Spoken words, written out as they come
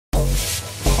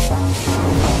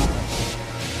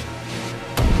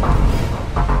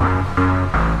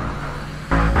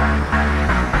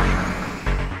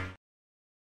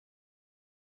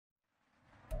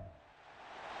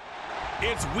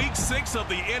It's week 6 of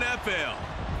the NFL,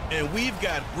 and we've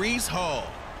got Breece Hall.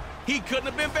 He couldn't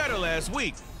have been better last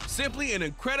week. Simply an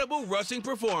incredible rushing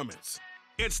performance.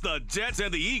 It's the Jets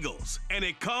and the Eagles, and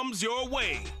it comes your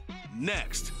way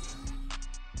next.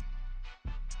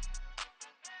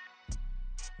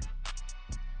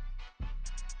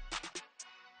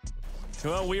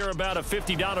 Well, we are about a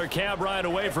 $50 cab ride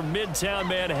away from Midtown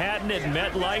Manhattan at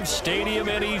MetLife Stadium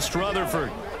in East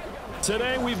Rutherford.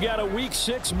 Today, we've got a Week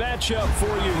 6 matchup for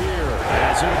you here,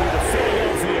 as it'll be the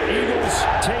Philadelphia Eagles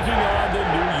taking on the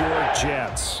New York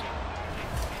Jets.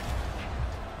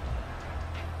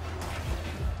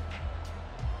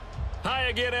 Hi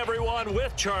again, everyone.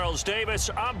 With Charles Davis,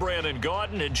 I'm Brandon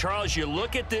Gaudin. And, Charles, you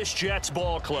look at this Jets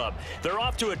ball club. They're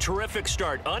off to a terrific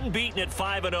start, unbeaten at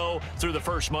 5-0 through the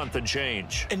first month and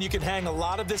change. And you can hang a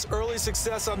lot of this early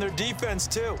success on their defense,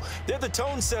 too. They're the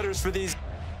tone setters for these.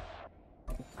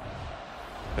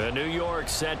 New York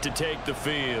set to take the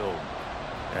field.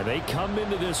 And they come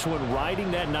into this one riding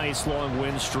that nice long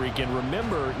win streak. And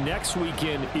remember, next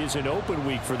weekend is an open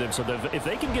week for them. So if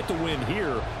they can get the win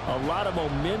here, a lot of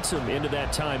momentum into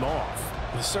that time off.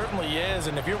 It certainly is.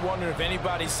 And if you're wondering if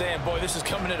anybody's saying, boy, this is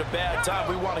coming at a bad time,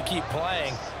 we want to keep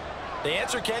playing, the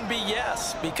answer can be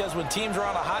yes. Because when teams are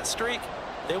on a hot streak,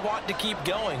 they want to keep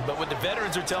going. But what the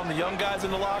veterans are telling the young guys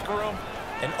in the locker room,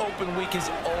 an open week is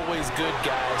always good,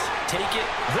 guys. Take it.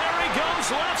 There he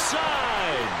goes, left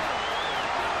side.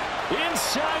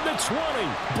 Inside the 20,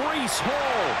 Breece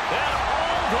Hall. And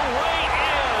all the way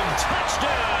in.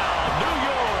 Touchdown, New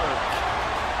York.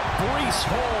 Breece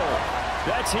Hall.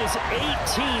 That's his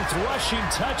 18th rushing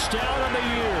touchdown on the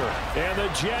year. And the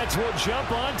Jets will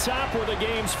jump on top with the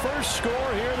game's first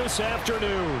score here this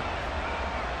afternoon.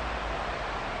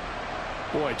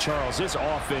 Boy, Charles, this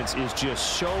offense is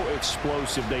just so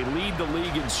explosive. They lead the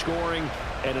league in scoring,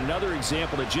 and another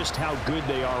example of just how good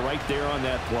they are right there on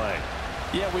that play.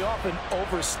 Yeah, we often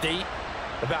overstate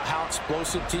about how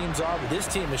explosive teams are, but this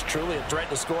team is truly a threat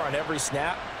to score on every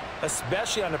snap,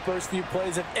 especially on the first few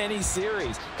plays of any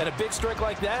series. And a big strike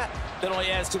like that only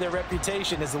adds to their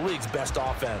reputation as the league's best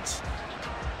offense.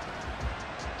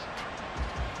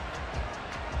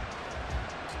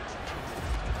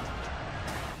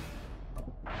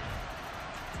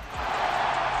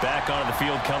 Back onto the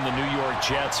field come the New York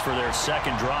Jets for their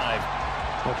second drive.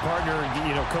 Well, partner,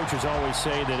 you know, coaches always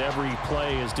say that every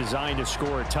play is designed to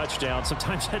score a touchdown.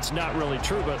 Sometimes that's not really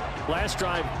true, but last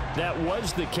drive, that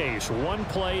was the case. One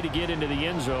play to get into the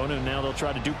end zone, and now they'll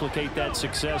try to duplicate that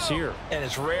success here. And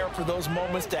it's rare for those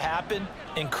moments to happen.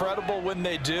 Incredible when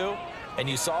they do. And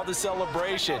you saw the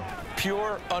celebration.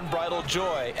 Pure, unbridled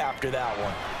joy after that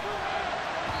one.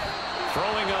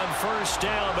 Throwing on first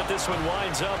down, but this one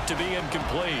winds up to be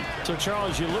incomplete. So,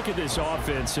 Charles, you look at this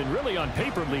offense, and really on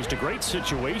paper at least, a great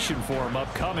situation for them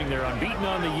upcoming. They're unbeaten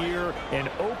on the year, an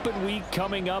open week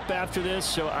coming up after this.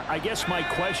 So I guess my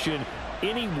question,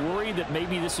 any worry that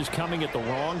maybe this is coming at the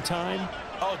wrong time?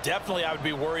 Oh, definitely I would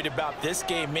be worried about this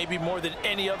game, maybe more than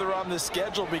any other on the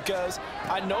schedule, because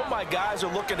I know my guys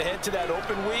are looking ahead to that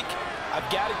open week. I've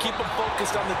got to keep them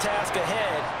focused on the task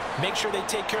ahead, make sure they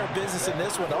take care of business in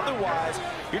this one. Otherwise,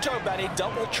 you're talking about a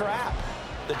double trap.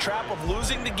 The trap of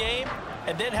losing the game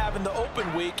and then having the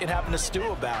open week and having to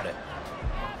stew about it.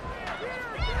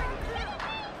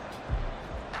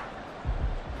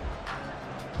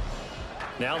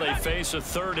 Now they face a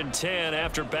 3rd and 10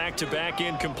 after back-to-back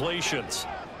incompletions.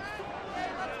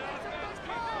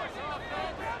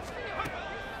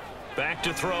 Back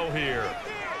to throw here.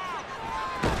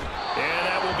 And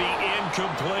that will be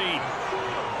incomplete.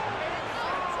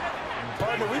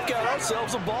 Partner, we've got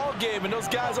ourselves a ball game, and those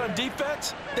guys on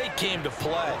defense, they came to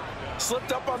play.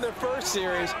 Slipped up on their first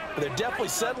series, but they're definitely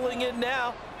settling in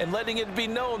now and letting it be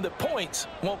known that points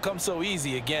won't come so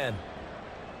easy again.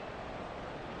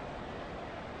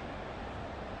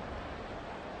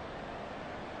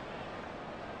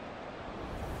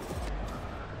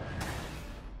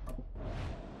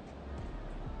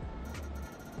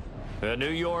 New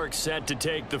York set to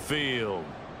take the field.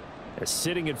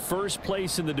 Sitting in first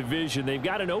place in the division. They've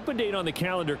got an open date on the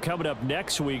calendar coming up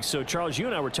next week. So, Charles, you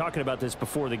and I were talking about this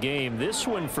before the game. This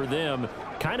one for them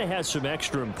kind of has some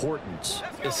extra importance.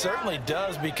 It certainly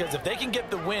does, because if they can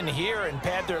get the win here and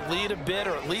pad their lead a bit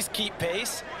or at least keep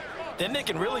pace, then they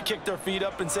can really kick their feet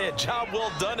up and say a job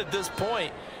well done at this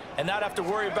point and not have to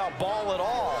worry about ball at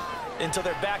all until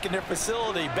they're back in their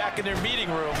facility, back in their meeting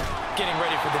room, getting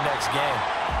ready for the next game.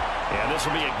 And this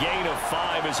will be a gain of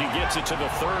 5 as he gets it to the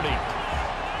 30.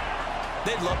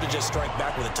 They'd love to just strike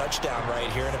back with a touchdown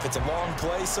right here, and if it's a long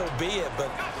play, so be it. But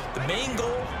the main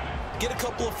goal, get a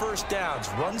couple of first downs,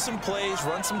 run some plays,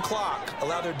 run some clock,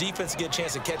 allow their defense to get a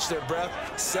chance to catch their breath,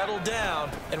 settle down,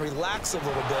 and relax a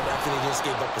little bit after they just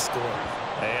gave up the score.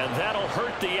 And that'll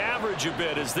hurt the average a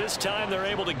bit as this time they're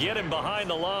able to get him behind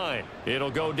the line. It'll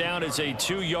go down as a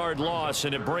 2-yard loss,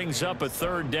 and it brings up a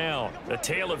 3rd down. A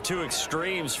tale of two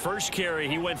extremes. First carry,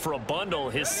 he went for a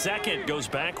bundle. His second goes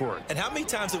backward. And how many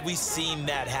times have we seen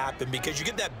that happen? Because you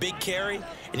get that big carry,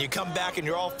 and you come back and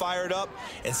you're all fired up,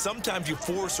 and sometimes you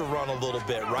force a run a little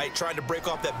bit, right? Trying to break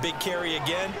off that big carry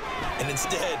again, and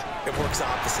instead it works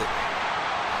opposite.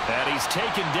 And he's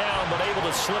taken down, but able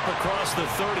to slip across the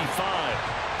 35.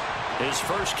 His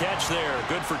first catch there,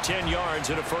 good for 10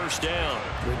 yards and a 1st down.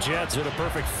 The Jets at a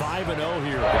perfect 5-0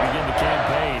 here to begin the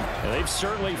campaign. And they've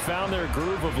certainly found their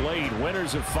groove of late,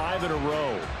 winners of 5 in a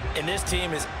row. And this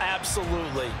team is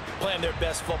absolutely playing their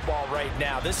best football right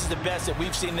now. This is the best that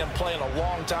we've seen them play in a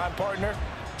long time, partner.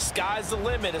 Sky's the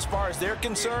limit as far as they're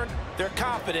concerned. Their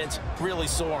confidence really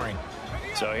soaring.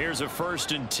 So here's a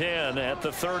 1st and 10 at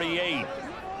the 38.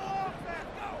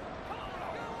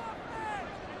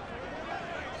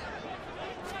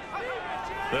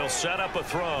 They'll set up a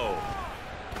throw.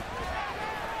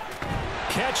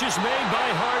 Catch is made by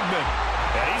Hardman.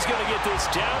 And he's going to get this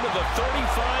down to the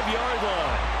 35-yard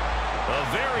line. A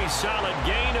very solid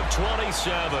gain of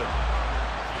 27.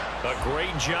 A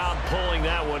great job pulling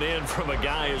that one in from a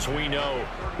guy, as we know,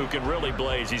 who can really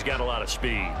blaze. He's got a lot of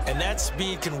speed. And that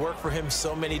speed can work for him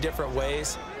so many different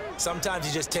ways. Sometimes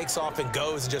he just takes off and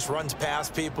goes and just runs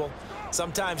past people.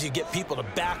 Sometimes you get people to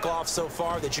back off so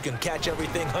far that you can catch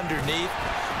everything underneath.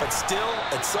 But still,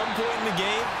 at some point in the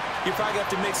game, you probably have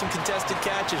to make some contested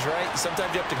catches, right?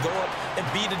 Sometimes you have to go up and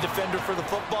beat a defender for the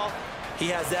football. He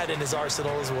has that in his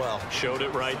arsenal as well. Showed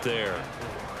it right there.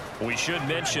 We should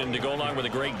mention, to go along with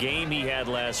a great game he had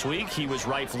last week, he was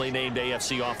rightfully named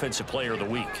AFC Offensive Player of the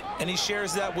Week. And he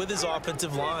shares that with his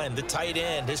offensive line, the tight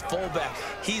end, his fullback.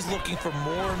 He's looking for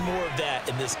more and more of that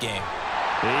in this game.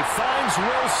 He finds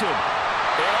Wilson.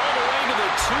 And all the way to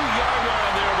the 2-yard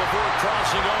line there before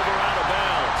crossing over out of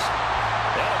bounds.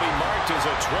 That'll be marked as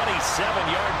a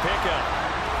 27-yard pickup.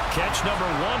 Catch number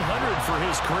 100 for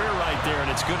his career right there,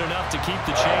 and it's good enough to keep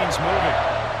the chains moving.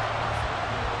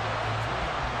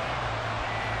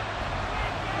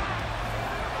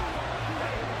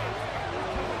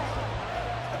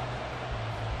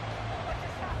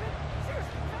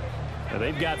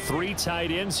 They've got 3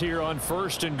 tight ends here on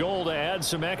 1st and goal to add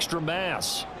some extra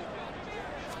mass.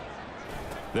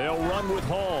 They'll run with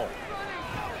Hall.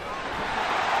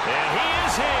 And he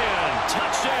is in.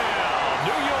 Touchdown,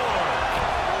 New York.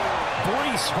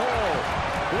 Breece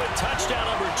Hall with touchdown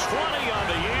number 20 on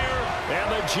the year.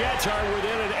 And the Jets are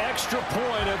within an extra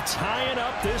point of tying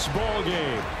up this ball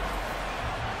game.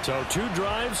 So 2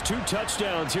 drives, 2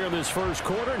 touchdowns here in this first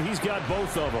quarter, and he's got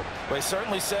both of them. Well, he's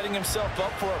certainly setting himself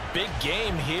up for a big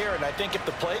game here, and I think if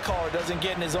the play caller doesn't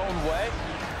get in his own way,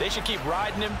 they should keep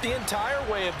riding him the entire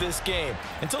way of this game.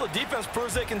 Until the defense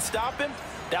proves they can stop him,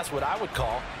 that's what I would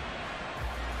call.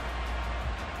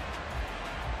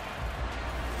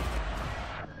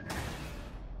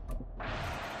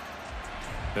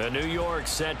 The New York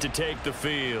set to take the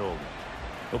field.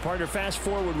 Well, partner, fast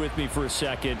forward with me for a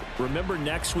second. Remember,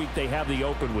 next week they have the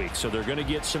open week, so they're going to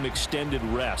get some extended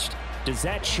rest. Does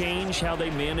that change how they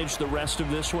manage the rest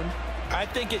of this one? I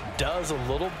think it does a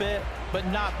little bit, but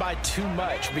not by too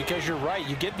much, because you're right.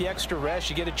 You get the extra rest.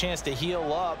 You get a chance to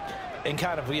heal up and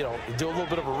kind of, do a little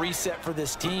bit of a reset for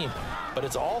this team. But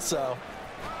it's also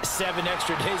 7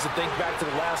 extra days to think back to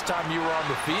the last time you were on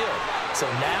the field.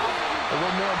 So now, a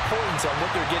little more importance on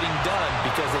what they're getting done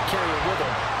because they carry it with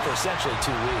them for essentially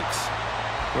 2 weeks.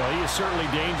 Well, he is certainly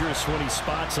dangerous when he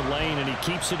spots a lane, and he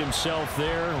keeps it himself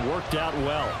there and worked out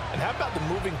well. And how about the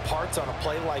moving parts on a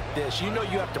play like this? You know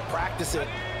you have to practice it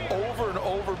over and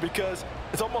over because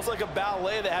it's almost like a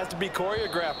ballet that has to be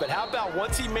choreographed. But how about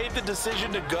once he made the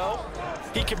decision to go,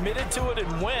 he committed to it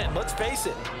and went. Let's face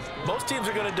it, most teams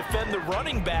are going to defend the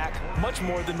running back much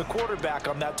more than the quarterback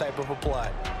on that type of a play.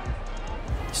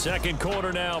 Second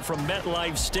quarter now from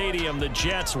MetLife Stadium. The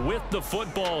Jets with the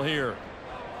football here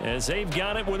as they've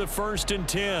got it with a 1st and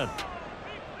 10.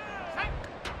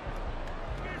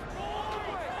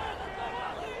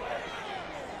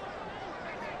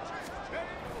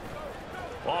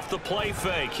 Off the play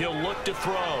fake, he'll look to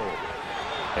throw.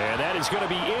 And that is going to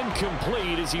be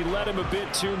incomplete as he led him a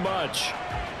bit too much.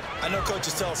 I know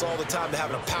coaches tell us all the time that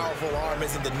having a powerful arm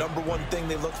isn't the #1 thing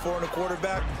they look for in a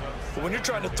quarterback. But when you're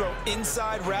trying to throw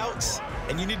inside routes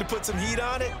and you need to put some heat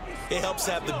on it, it helps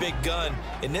to have the big gun.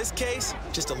 In this case,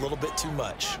 just a little bit too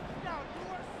much.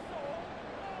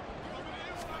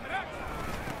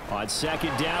 On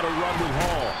second down, a run with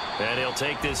Hall. And he'll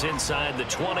take this inside the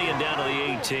 20 and down to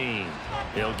the 18.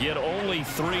 He'll get only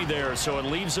 3 there, so it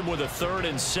leaves him with a 3rd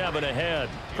and 7 ahead.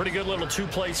 Pretty good little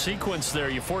 2-play sequence there.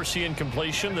 You force the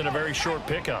incompletion, then a very short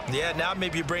pickup. Yeah, now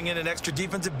maybe you bring in an extra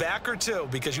defensive back or 2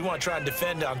 because you want to try and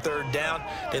defend on 3rd down.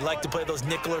 They like to play those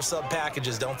nickel or sub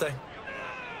packages, don't they?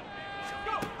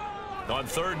 On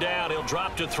 3rd down, he'll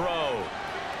drop to throw.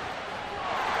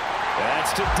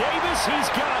 That's to Davis. He's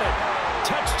got it.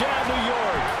 Touchdown, New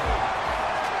York.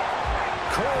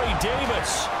 Corey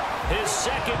Davis, his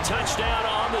 2nd touchdown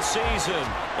on the season.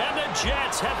 And the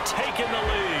Jets have taken the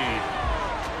lead.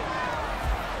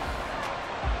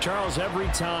 Charles, every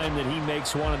time that he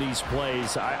makes one of these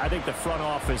plays, I think the front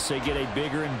office, they get a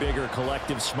bigger and bigger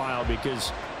collective smile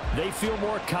because they feel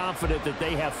more confident that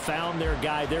they have found their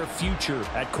guy, their future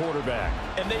at quarterback.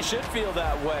 And they should feel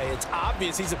that way. It's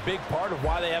obvious he's a big part of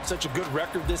why they have such a good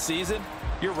record this season.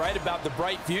 You're right about the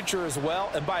bright future as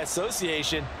well, and by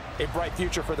association, a bright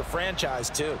future for the franchise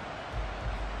too.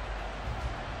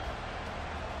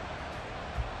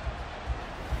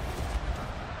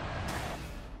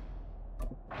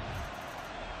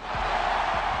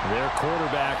 Their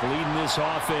quarterback leading this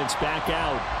offense back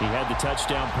out. He had the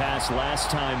touchdown pass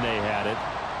last time they had it.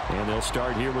 And they'll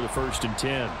start here with a 1st and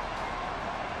 10.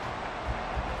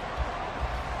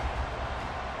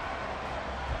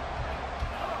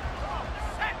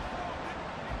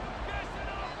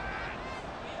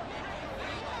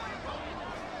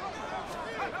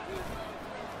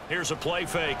 Here's a play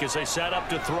fake as they set up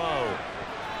to throw.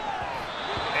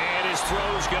 And his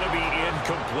throw's going to be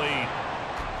incomplete.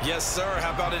 Yes, sir.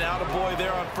 How about an attaboy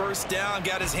there on 1st down?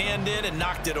 Got his hand in and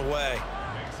knocked it away.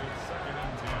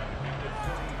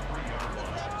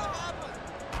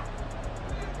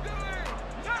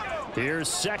 Here's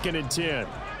 2nd and 10.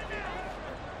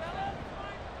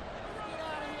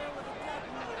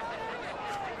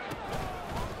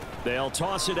 They'll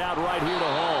toss it out right here to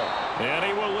Hall. And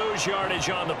he will lose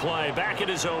yardage on the play. Back at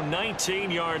his own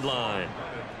 19-yard line.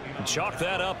 Chalk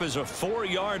that up as a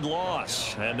 4-yard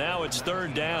loss. And now it's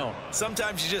 3rd down.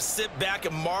 Sometimes you just sit back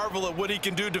and marvel at what he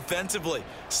can do defensively.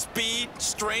 Speed,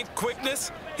 strength,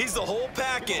 quickness. He's the whole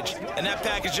package. And that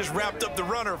package just wrapped up the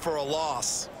runner for a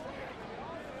loss.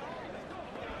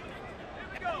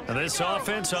 And this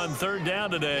offense on 3rd down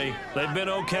today, they've been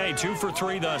okay. 2 for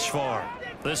 3 thus far.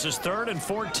 This is 3rd and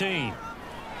 14.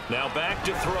 Now back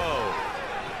to throw.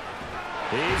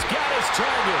 He's got his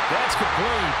target. That's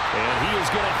complete. And he is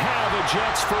going to have a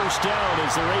Jets 1st down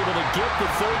as they're able to get the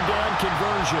 3rd down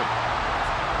conversion.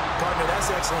 Partner, that's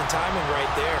excellent timing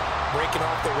right there. Breaking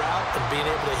off the route and being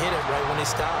able to hit it right when he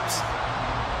stops.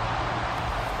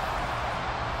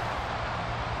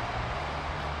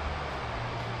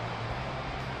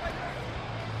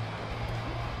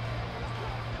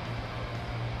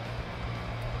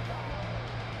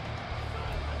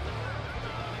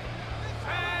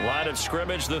 Line of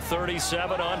scrimmage, the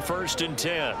 37 on 1st and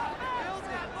 10.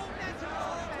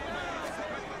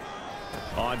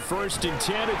 On 1st and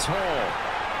 10, it's Hall.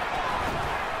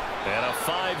 And a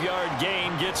 5-yard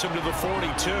gain gets him to the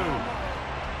 42.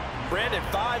 Brandon,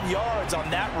 5 yards on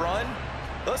that run.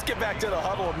 Let's get back to the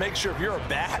huddle and make sure if you're a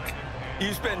back,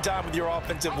 you spend time with your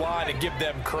offensive line and give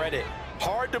them credit.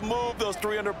 Hard to move those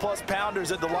 300-plus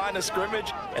pounders at the line of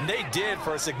scrimmage, and they did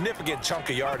for a significant chunk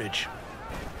of yardage.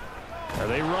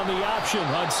 They run the option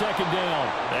on 2nd down.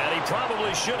 And he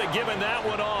probably should have given that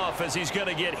one off as he's going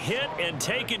to get hit and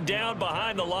taken down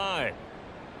behind the line.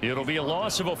 It'll be a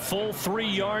loss of a full 3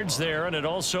 yards there, and it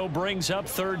also brings up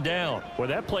 3rd down. Well,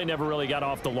 that play never really got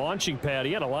off the launching pad.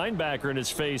 He had a linebacker in his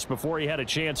face before he had a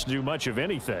chance to do much of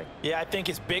anything. Yeah, I think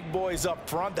his big boys up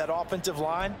front, that offensive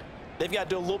line, they've got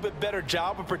to do a little bit better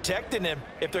job of protecting him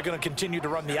if they're going to continue to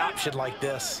run the option like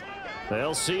this.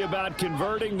 They'll see about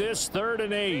converting this 3rd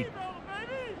and 8.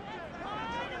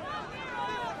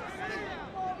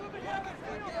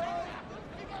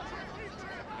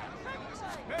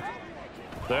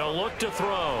 They'll look to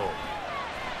throw.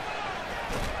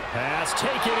 Pass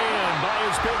taken in by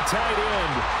his big tight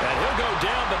end. And he'll go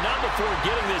down, but not before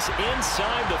getting this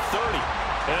inside the 30.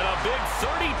 And a big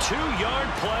 32-yard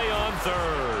play on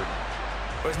 3rd.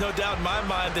 There's no doubt in my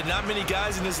mind that not many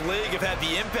guys in this league have had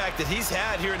the impact that he's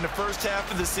had here in the 1st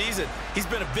half of the season. He's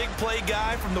been a big play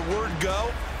guy from the word go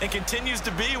and continues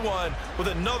to be one with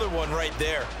another one right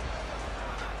there.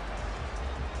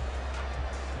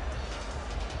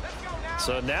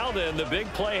 So now then, the big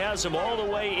play has him all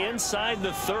the way inside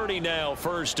the 30 now,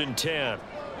 1st and 10.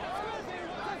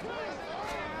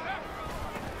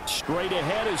 Straight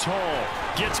ahead is Hall.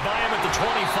 Gets by him at the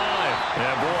 25.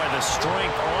 And boy, the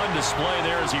strength on display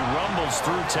there as he rumbles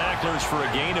through tacklers for a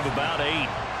gain of about 8.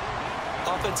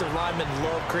 Offensive linemen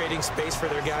love creating space for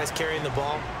their guys carrying the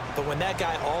ball, but when that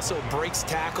guy also breaks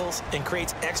tackles and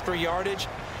creates extra yardage,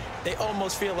 they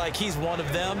almost feel like he's one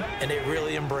of them, and they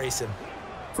really embrace him.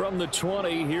 From the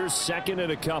 20, here's second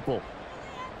and a couple.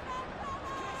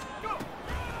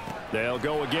 They'll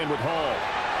go again with Hall.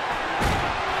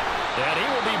 And he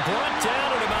will be brought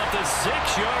down at about the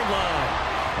 6-yard line.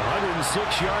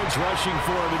 106 yards rushing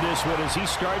for him in this one as he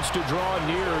starts to draw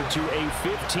nearer to a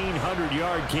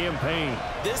 1,500-yard campaign.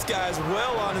 This guy's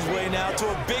well on his way now to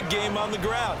a big game on the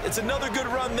ground. It's another good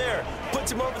run there.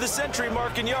 Puts him over the century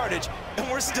mark in yardage, and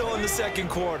we're still in the second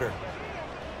quarter.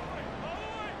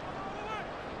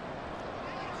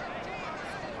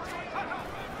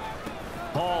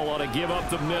 Hall ought to give up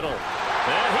the middle.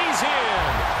 And he's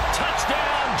in.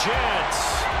 Touchdown, Jets.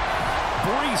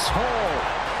 Breece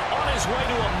Hall on his way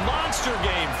to a monster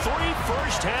game. 3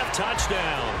 first-half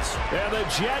touchdowns. And the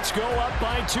Jets go up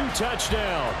by 2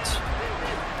 touchdowns.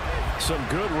 Some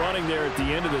good running there at the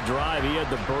end of the drive. He had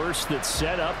the burst that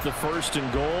set up the 1st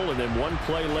and goal, and then one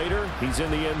play later, he's in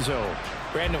the end zone.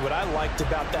 Brandon, what I liked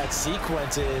about that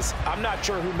sequence is I'm not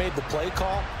sure who made the play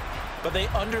call, but they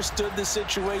understood the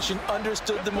situation,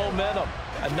 understood the momentum.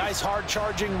 A nice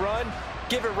hard-charging run,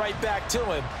 give it right back to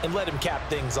him, and let him cap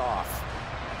things off.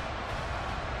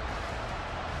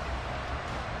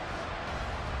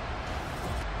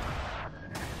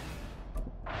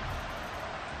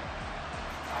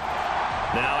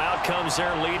 Now out comes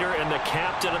their leader and the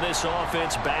captain of this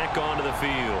offense back onto the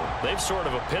field. They've sort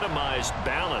of epitomized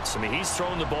balance. I mean, he's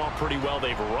thrown the ball pretty well.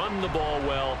 They've run the ball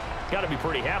well. Got to be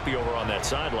pretty happy over on that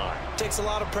sideline. Takes a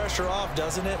lot of pressure off,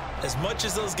 doesn't it? As much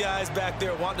as those guys back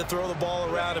there want to throw the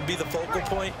ball around and be the focal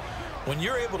point, when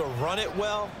you're able to run it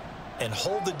well and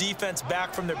hold the defense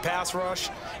back from their pass rush,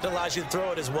 it allows you to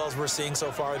throw it as well as we're seeing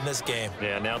so far in this game.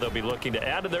 Yeah, now they'll be looking to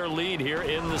add to their lead here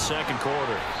in the second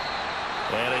quarter.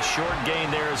 And a short gain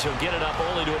there as he'll get it up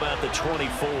only to about the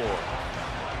 24.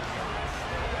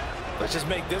 Let's just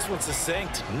make this one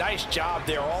succinct. Nice job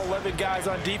there. All 11 guys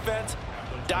on defense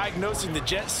diagnosing the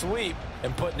jet sweep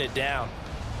and putting it down.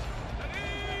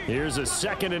 Here's a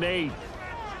 2nd and 8.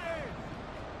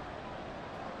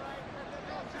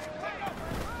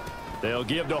 They'll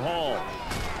give to Hall.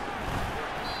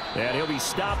 And he'll be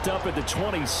stopped up at the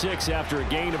 26 after a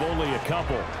gain of only a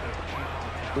couple.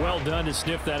 Well done to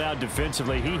sniff that out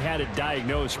defensively. He had it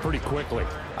diagnosed pretty quickly.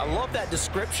 I love that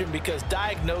description because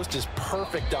diagnosed is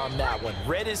perfect on that one.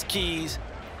 Read his keys,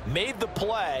 made the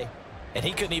play, and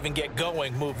he couldn't even get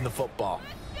going moving the football.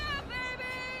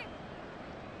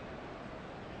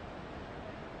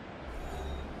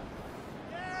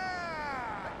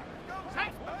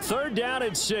 Third down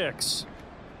and 6.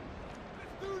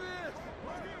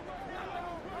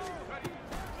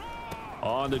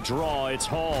 On the draw, it's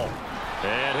Hall.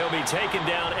 And he'll be taken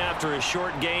down after a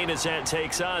short gain as that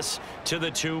takes us to the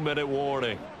 2-minute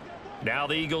warning. Now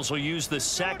the Eagles will use the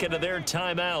second of their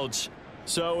timeouts.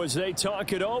 So as they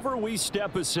talk it over, we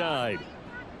step aside.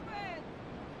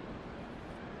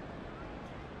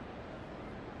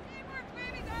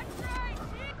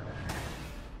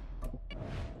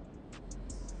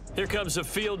 Here comes the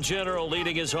field general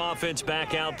leading his offense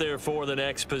back out there for the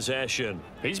next possession.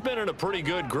 He's been in a pretty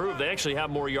good groove. They actually have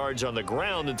more yards on the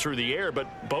ground than through the air,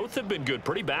 but both have been good,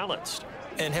 pretty balanced.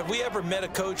 And have we ever met a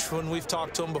coach when we've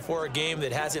talked to him before a game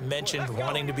that hasn't mentioned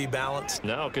wanting to be balanced?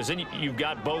 No, because then you've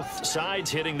got both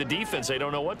sides hitting the defense. They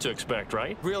don't know what to expect,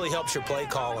 right? Really helps your play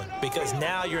calling because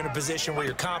now you're in a position where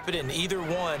you're confident in either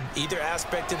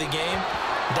aspect of the game,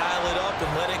 dial it up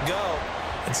and let it go.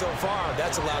 And so far,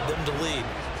 that's allowed them to lead.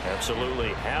 Absolutely.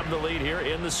 Have the lead here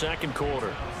in the second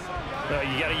quarter.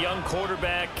 You got a young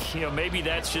quarterback. You know, maybe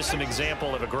that's just an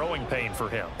example of a growing pain for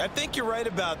him. I think you're right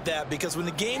about that because when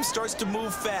the game starts to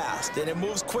move fast and it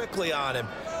moves quickly on him,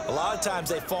 a lot of times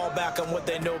they fall back on what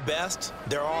they know best,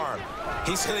 their arm.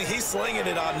 He's slinging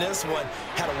it on this one.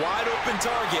 Had a wide open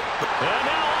target. And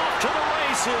now off to the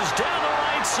races down the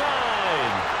right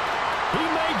side. He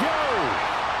may go.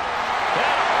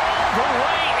 And all the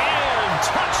way in.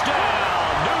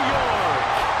 Touchdown, New York.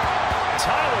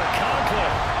 Tyler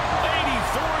Conklin,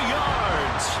 84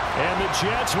 yards. And the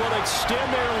Jets will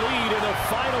extend their lead in the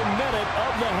final minute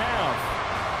of the half.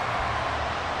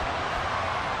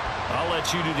 I'll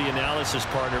let you do the analysis,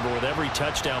 partner, but with every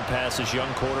touchdown pass this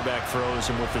young quarterback throws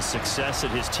and with the success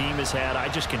that his team has had, I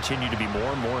just continue to be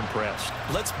more and more impressed.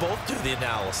 Let's both do the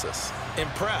analysis.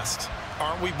 Impressed.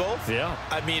 Aren't we both? Yeah.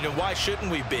 I mean, and why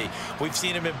shouldn't we be? We've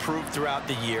seen him improve throughout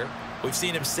the year. We've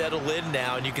seen him settle in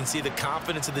now, and you can see the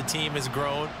confidence of the team has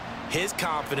grown. His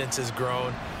confidence has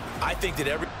grown. I think that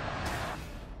every...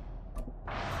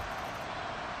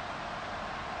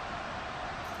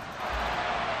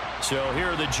 So here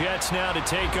are the Jets now to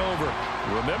take over.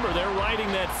 Remember, they're riding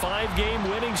that 5-game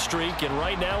winning streak, and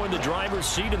right now in the driver's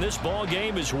seat in this ball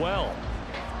game as well.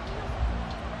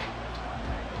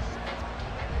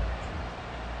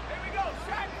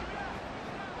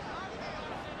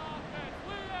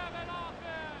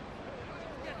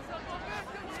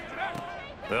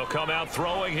 They'll come out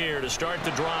throwing here to start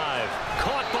the drive.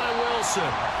 Caught by Wilson.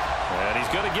 And he's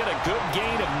going to get a good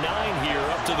gain of 9 here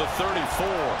up to the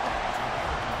 34.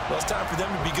 Well, it's time for them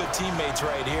to be good teammates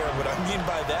right here. What I mean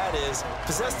by that is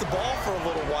possess the ball for a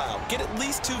little while. Get at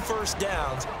least 2 first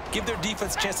downs. Give their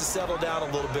defense a chance to settle down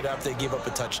a little bit after they give up a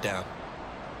touchdown.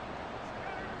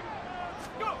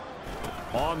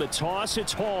 On the toss,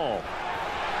 it's Hall.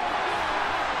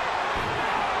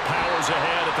 Powers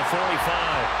ahead at the 45.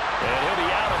 And he'll be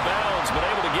out of bounds, but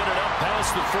able to get it up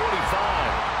past the 45.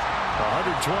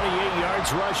 128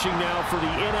 yards rushing now for the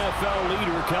NFL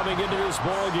leader coming into this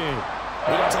ball game.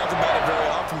 We don't talk about it very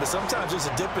often, but sometimes there's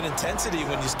a dip in intensity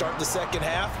when you start the second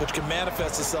half, which can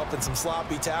manifest itself in some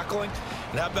sloppy tackling.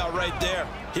 And how about right there?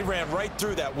 He ran right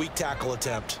through that weak tackle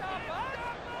attempt.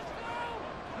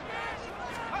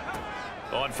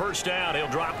 On first down, he'll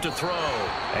drop to throw.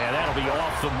 And that'll be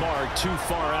off the mark, too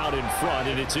far out in front,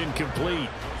 and it's incomplete.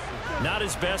 Not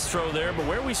his best throw there, but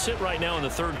where we sit right now in the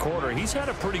third quarter, he's had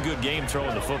a pretty good game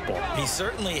throwing the football. He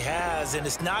certainly has, and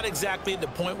it's not exactly at the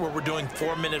point where we're doing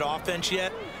 4-minute offense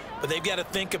yet, but they've got to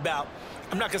think about,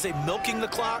 I'm not going to say milking the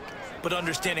clock, but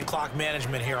understanding clock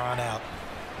management here on out.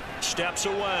 Steps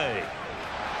away.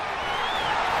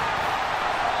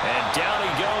 And down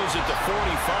he goes at the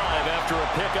 45 after a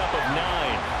pickup of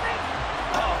 9.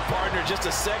 Oh, partner, just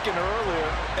a second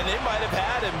earlier, and they might have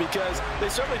had him because they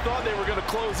certainly thought they were going to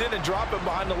close in and drop him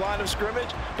behind the line of scrimmage,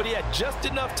 but he had just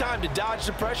enough time to dodge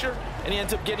the pressure, and he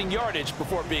ends up getting yardage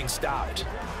before being stopped.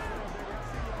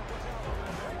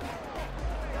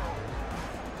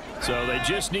 So they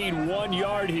just need 1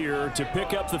 yard here to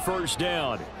pick up the first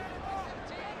down.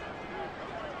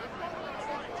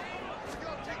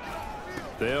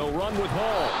 They'll run with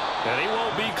Hall. And he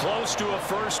won't be close to a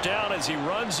first down as he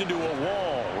runs into a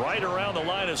wall right around the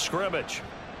line of scrimmage.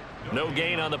 No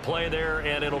gain on the play there,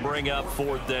 and it'll bring up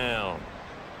 4th down.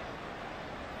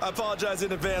 I apologize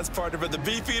in advance, partner, but the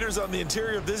beef eaters on the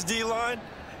interior of this D-line,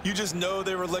 you just know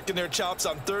they were licking their chops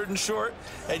on 3rd and short.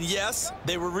 And yes,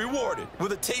 they were rewarded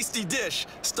with a tasty dish,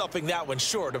 stuffing that one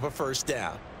short of a first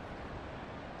down.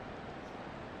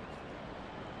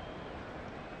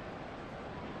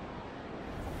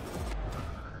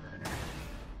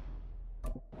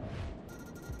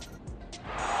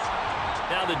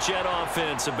 Now the Jet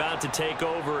offense about to take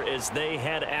over as they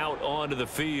head out onto the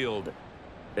field.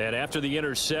 And after the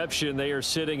interception, they are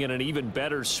sitting in an even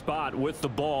better spot with the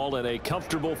ball and a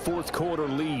comfortable 4th quarter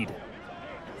lead.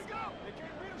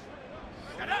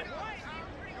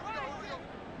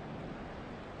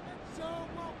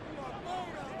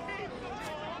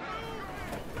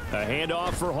 A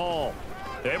handoff for Hall.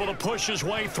 Able to push his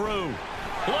way through.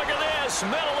 Look at this,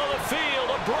 middle of the field,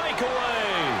 a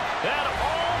breakaway. And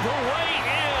all the way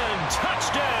in,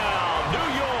 touchdown, New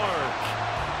York.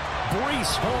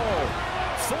 Breece Hall,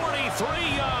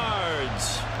 43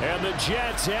 yards. and the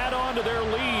Jets add on to their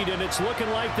lead, and it's looking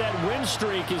like that win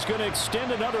streak is going to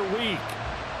extend another week.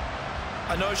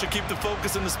 I know I should keep the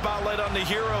focus and the spotlight on the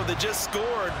hero that just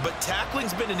scored, but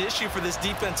tackling's been an issue for this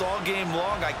defense all game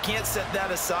long. I can't set that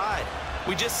aside.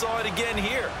 We just saw it again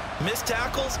here. Missed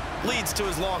tackles leads to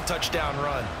his long touchdown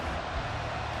run.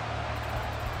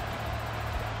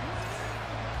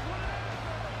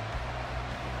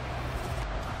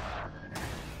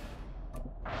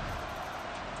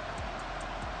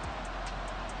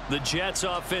 The Jets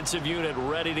offensive unit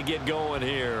ready to get going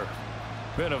here.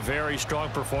 Been a very strong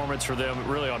performance for them,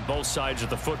 really, on both sides of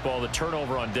the football. The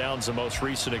turnover on downs, the most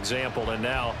recent example, and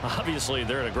now, obviously,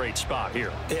 they're in a great spot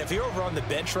here. Yeah, if you're over on the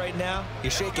bench right now,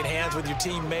 you're shaking hands with your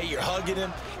teammate, you're hugging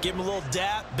him, give him a little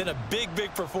dap. Been a big,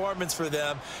 big performance for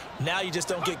them. Now you just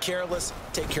don't get careless.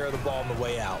 Take care of the ball on the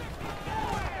way out.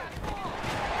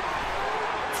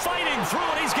 Fighting through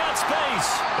it, he's got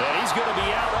space. And he's going to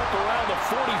be out up around the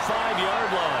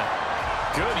 45-yard line.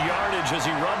 Good yardage as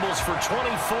he rumbles for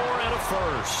 24 and a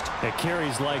first. At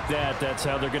carries like that, that's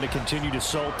how they're going to continue to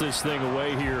salt this thing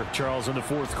away here, Charles, in the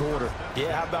fourth quarter.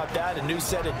 Yeah, how about that? A new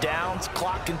set of downs.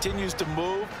 Clock continues to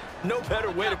move. No better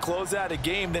way to close out a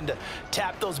game than to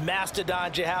tap those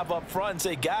mastodons you have up front and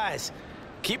say, guys,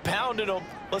 keep pounding them.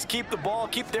 Let's keep the ball,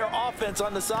 keep their offense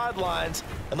on the sidelines,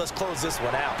 and let's close this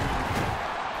one out.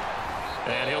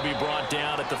 And he'll be brought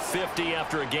down at the 50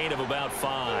 after a gain of about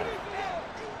 5.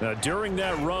 Now, during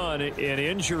that run, an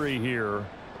injury here.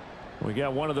 We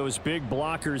got one of those big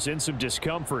blockers in some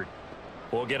discomfort.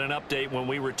 We'll get an update when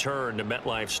we return to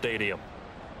MetLife Stadium.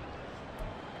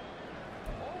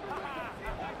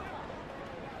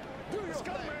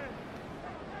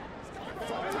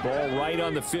 Ball right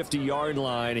on the 50-yard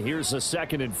line. Here's a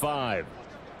 2nd and 5.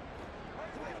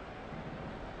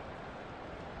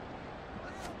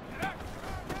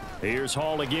 Here's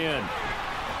Hall again.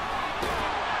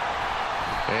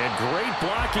 And great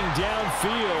blocking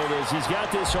downfield as he's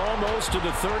got this almost to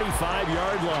the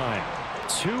 35-yard line.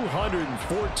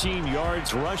 214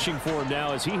 yards rushing for him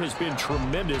now as he has been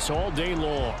tremendous all day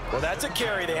long. Well, that's a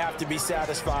carry they have to be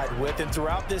satisfied with. And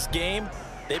throughout this game,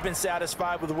 they've been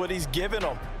satisfied with what he's given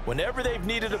them. Whenever they've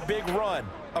needed a big run,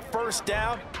 a first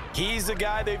down, he's the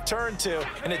guy they've turned to.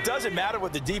 And it doesn't matter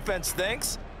what the defense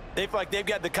thinks. They feel like they've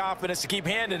got the confidence to keep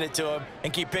handing it to him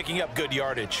and keep picking up good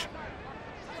yardage.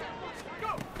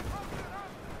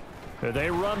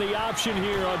 They run the option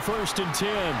here on 1st and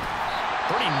 10.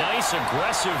 Pretty nice,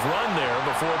 aggressive run there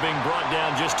before being brought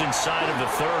down just inside of the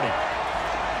 30.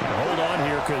 Now hold on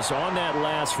here, because on that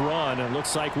last run, it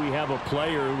looks like we have a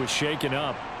player who was shaken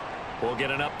up. We'll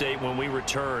get an update when we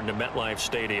return to MetLife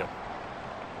Stadium.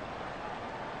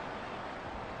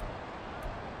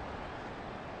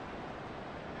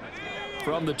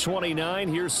 From the 29,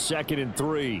 here's 2nd and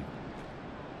 3.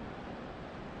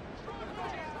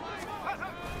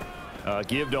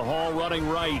 Give to Hall running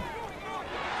right.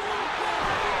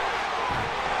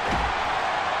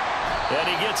 And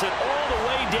he gets it all the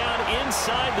way down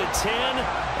inside the 10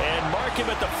 and mark him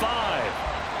at the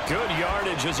 5. Good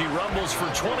yardage as he rumbles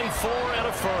for 24 and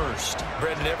a first.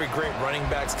 Brendan, every great running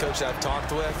backs coach I've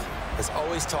talked with has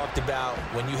always talked about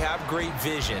when you have great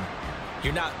vision,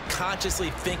 you're not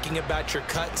consciously thinking about your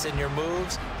cuts and your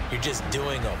moves. You're just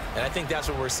doing them. And I think that's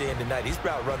what we're seeing tonight. He's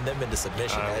about run them into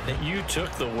submission, hasn't he? You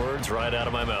took the words right out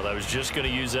of my mouth. I was just going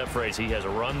to use that phrase. He has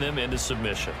run them into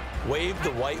submission. Wave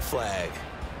the white flag.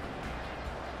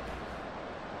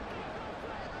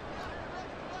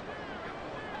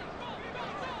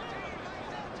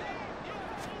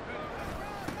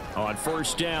 On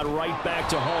 1st down, right back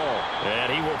to Hall.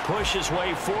 And he will push his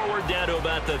way forward down to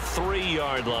about the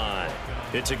 3-yard line.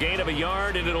 It's a gain of a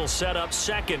yard, and it'll set up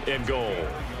 2nd and goal.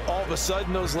 All of a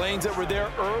sudden, those lanes that were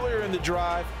there earlier in the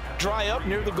drive dry up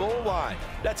near the goal line.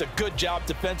 That's a good job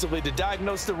defensively to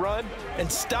diagnose the run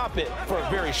and stop it for a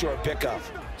very short pickup.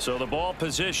 So the ball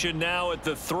position now at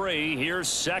the 3. Here's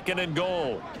 2nd and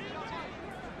goal.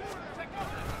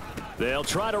 They'll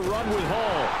try to run with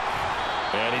Hall.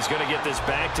 And he's going to get this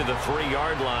back to the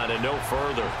 3-yard line and no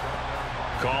further.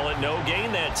 Call it no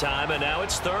gain that time, and now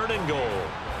it's 3rd and goal.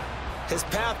 His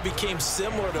path became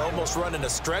similar to almost running a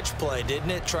stretch play,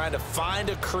 didn't it? Trying to find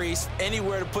a crease,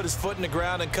 anywhere to put his foot in the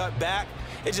ground and cut back.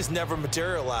 It just never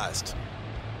materialized.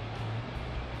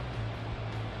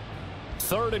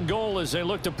 3rd and goal as they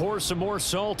look to pour some more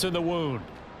salt in the wound.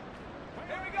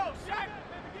 Here we go, Shaq.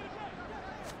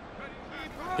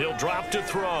 He'll drop to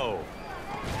throw.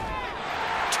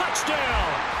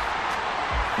 Touchdown!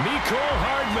 Mecole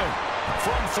Hardman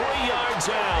from 3 yards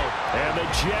out. And the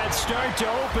Jets start to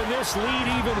open this lead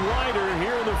even wider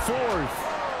here in the 4th.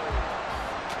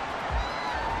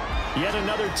 Yet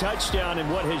another touchdown in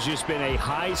what has just been a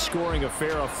high-scoring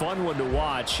affair, a fun one to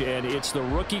watch. And it's the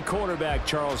rookie quarterback,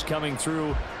 Charles, coming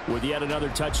through with yet another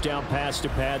touchdown pass to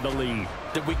pad the lead.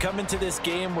 Did we come into this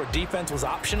game where defense was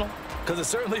optional? Because it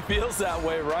certainly feels that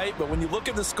way, right? But when you look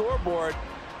at the scoreboard,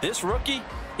 this rookie,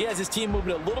 he has his team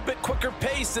moving at a little bit quicker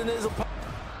pace than his opponent.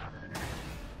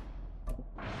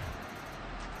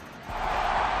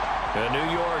 And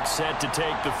New York set to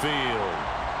take the field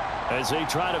as they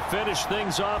try to finish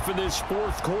things off in this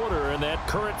 4th quarter, and that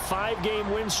current 5-game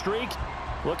win streak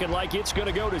looking like it's going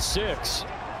to go to 6.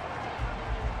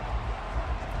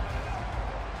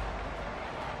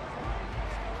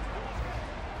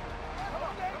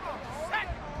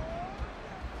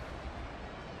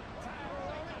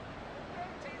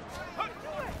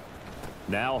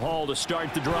 Now Hall to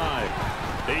start the drive.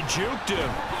 They juked him.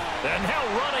 And now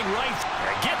running right.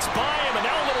 Gets by him, and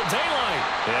now a little daylight.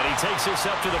 And he takes this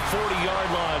up to the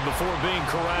 40-yard line before being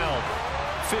corralled.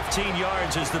 15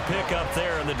 yards is the pickup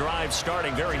there, and the drive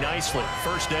starting very nicely.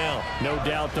 1st down. No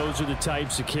doubt those are the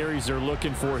types of carries they're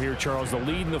looking for here, Charles. The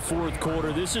lead in the 4th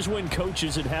quarter. This is when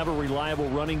coaches that have a reliable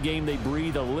running game, they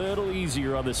breathe a little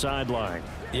easier on the sideline.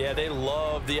 Yeah, they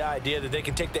love the idea that they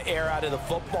can take the air out of the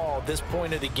football at this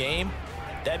point of the game.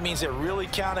 That means they're really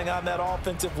counting on that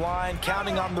offensive line,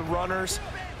 counting on the runners,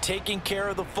 taking care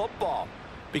of the football.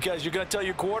 Because you're going to tell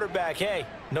your quarterback, hey,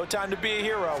 no time to be a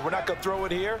hero. We're not going to throw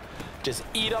it here. Just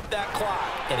eat up that clock.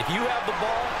 And if you have the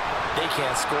ball, they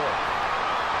can't score.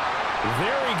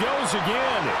 There he goes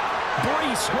again.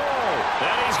 Brees Hall.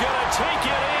 And he's going to take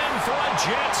it in for a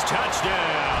Jets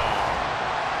touchdown.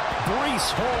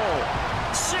 Brees Hall.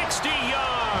 60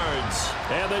 yards.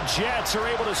 And the Jets are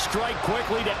able to strike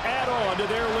quickly to add on to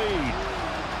their lead.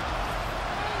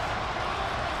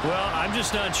 Well, I'm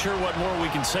just not sure what more we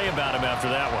can say about him after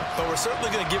that one. But we're certainly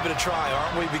going to give it a try,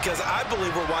 aren't we? Because I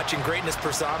believe we're watching greatness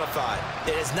personified.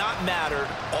 It has not mattered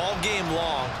all game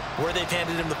long where they've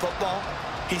handed him the football.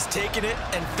 He's taken it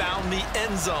and found the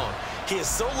end zone. He is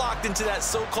so locked into that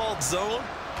so-called zone,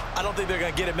 I don't think they're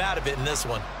going to get him out of it in this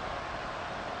one.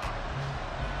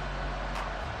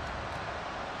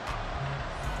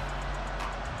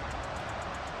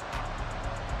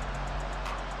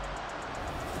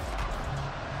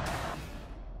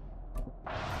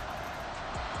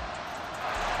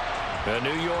 And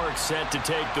New York set to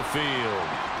take the field.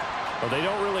 Well, they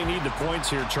don't really need the points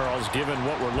here, Charles, given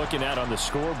what we're looking at on the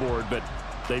scoreboard, but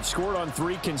they've scored on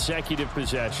 3 consecutive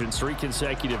possessions, 3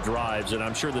 consecutive drives, and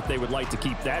I'm sure that they would like to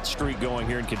keep that streak going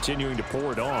here and continuing to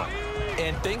pour it on.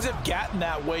 And things have gotten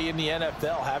that way in the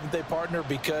NFL, haven't they, partner?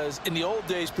 Because in the old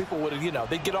days, people would,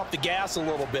 they'd get off the gas a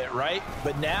little bit, right?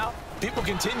 But now, people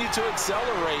continue to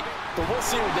accelerate. But we'll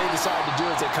see what they decide to do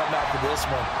as they come out for this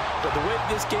one. But the way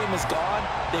this game has gone,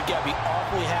 they've got to be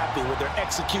awfully happy with their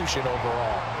execution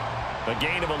overall. A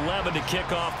gain of 11 to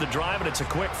kick off the drive, and it's a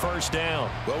quick first down.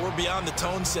 Well, we're beyond the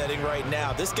tone setting right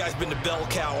now. This guy's been the bell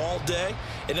cow all day,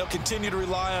 and they'll continue to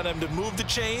rely on him to move the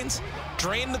chains,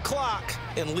 drain the clock,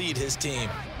 and lead his team.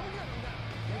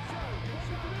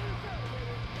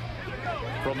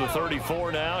 From the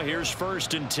 34 now, here's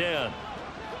 1st and 10.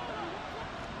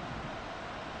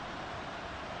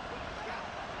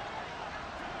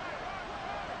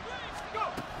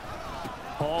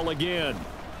 Hall again.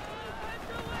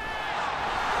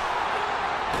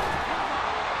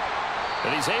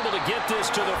 And he's able to get this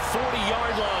to the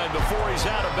 40-yard line before he's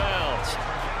out of bounds.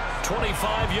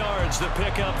 25 yards to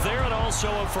pick up there, and also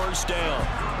a first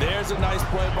down. There's a nice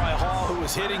play by Hall, who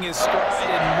was hitting his stride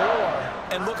and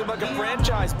more, and looking like a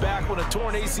franchise back when a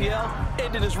torn ACL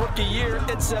ended his rookie year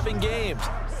at 7 games.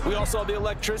 We all saw the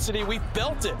electricity. We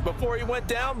felt it before he went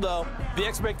down, though. The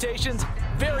expectations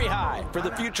very high for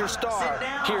the future star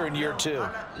here in year 2.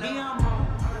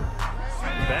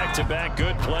 Back-to-back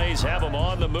good plays have him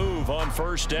on the move on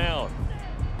first down.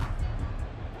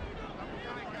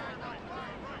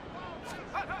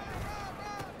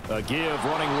 A give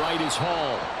running right is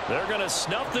Hall. They're going to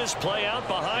snuff this play out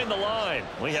behind the line.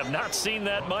 We have not seen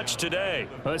that much today.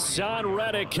 Hassan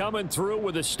Reddick coming through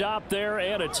with a stop there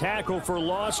and a tackle for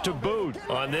loss to boot.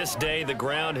 On this day, the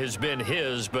ground has been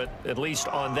his, but at least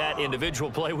on that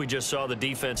individual play, we just saw the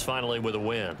defense finally with a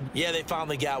win. Yeah, they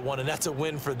finally got one, and that's a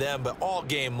win for them, but all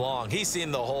game long, he's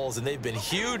seen the holes, and they've been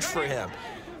huge for him.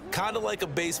 Kind of like a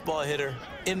baseball hitter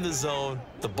in the zone.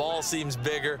 The ball seems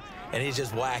bigger, and he's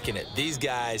just whacking it. These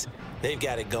guys, they've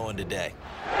got it going today.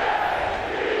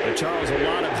 And Charles, a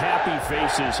lot of happy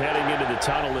faces heading into the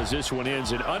tunnel as this one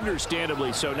ends, and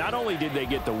understandably so. Not only did they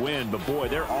get the win, but boy,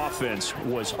 their offense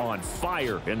was on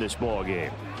fire in this ball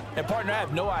game. And partner, I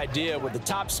have no idea what the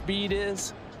top speed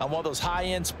is on one of those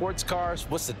high-end sports cars.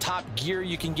 What's the top gear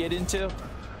you can get into?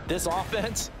 This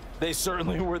offense, they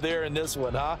certainly were there in this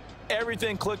one, huh?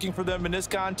 Everything clicking for them in this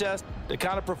contest, the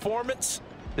kind of performance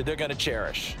that they're going to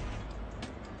cherish.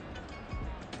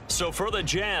 So for the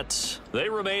Jets, they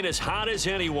remain as hot as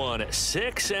anyone,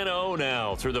 6-0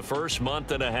 now through the first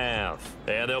month and a half.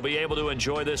 And they'll be able to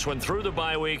enjoy this one through the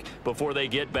bye week before they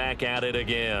get back at it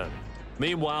again.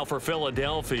 Meanwhile, for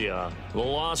Philadelphia, the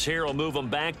loss here will move them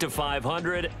back to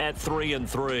 500 at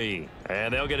 3-3.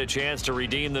 And they'll get a chance to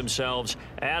redeem themselves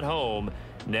at home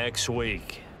next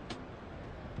week.